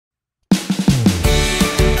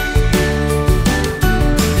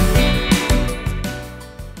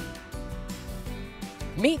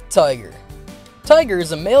Tiger. Tiger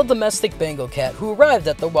is a male domestic Bengal cat who arrived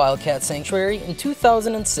at the Wildcat Sanctuary in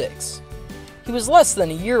 2006. He was less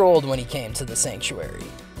than a year old when he came to the sanctuary.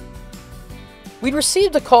 We'd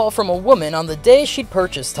received a call from a woman on the day she'd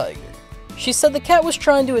purchased Tiger. She said the cat was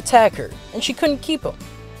trying to attack her, and she couldn't keep him.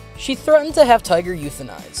 She threatened to have Tiger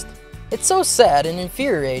euthanized. It's so sad and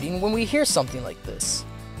infuriating when we hear something like this.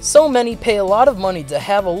 So many pay a lot of money to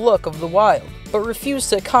have a look of the wild, but refuse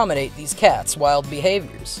to accommodate these cats' wild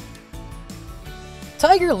behaviors.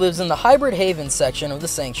 Tiger lives in the Hybrid Haven section of the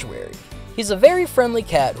sanctuary. He's a very friendly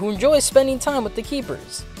cat who enjoys spending time with the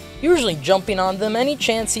keepers, usually jumping on them any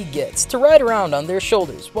chance he gets to ride around on their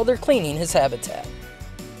shoulders while they're cleaning his habitat.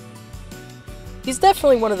 He's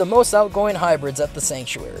definitely one of the most outgoing hybrids at the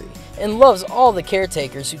sanctuary, and loves all the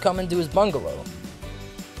caretakers who come into his bungalow.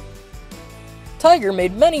 Tiger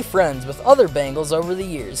made many friends with other Bengals over the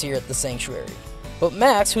years here at the sanctuary, but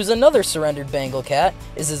Max, who's another surrendered Bengal cat,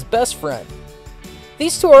 is his best friend.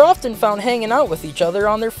 These two are often found hanging out with each other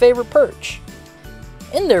on their favorite perch.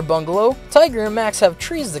 In their bungalow, Tiger and Max have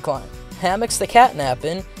trees to climb, hammocks to catnap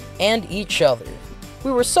in, and each other.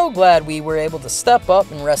 We were so glad we were able to step up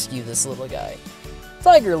and rescue this little guy.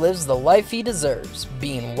 Tiger lives the life he deserves,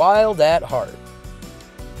 being wild at heart.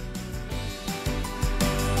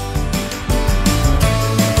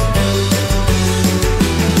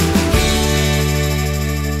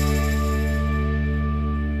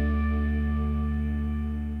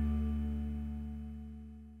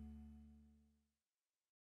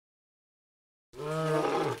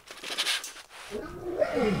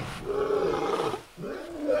 Hey.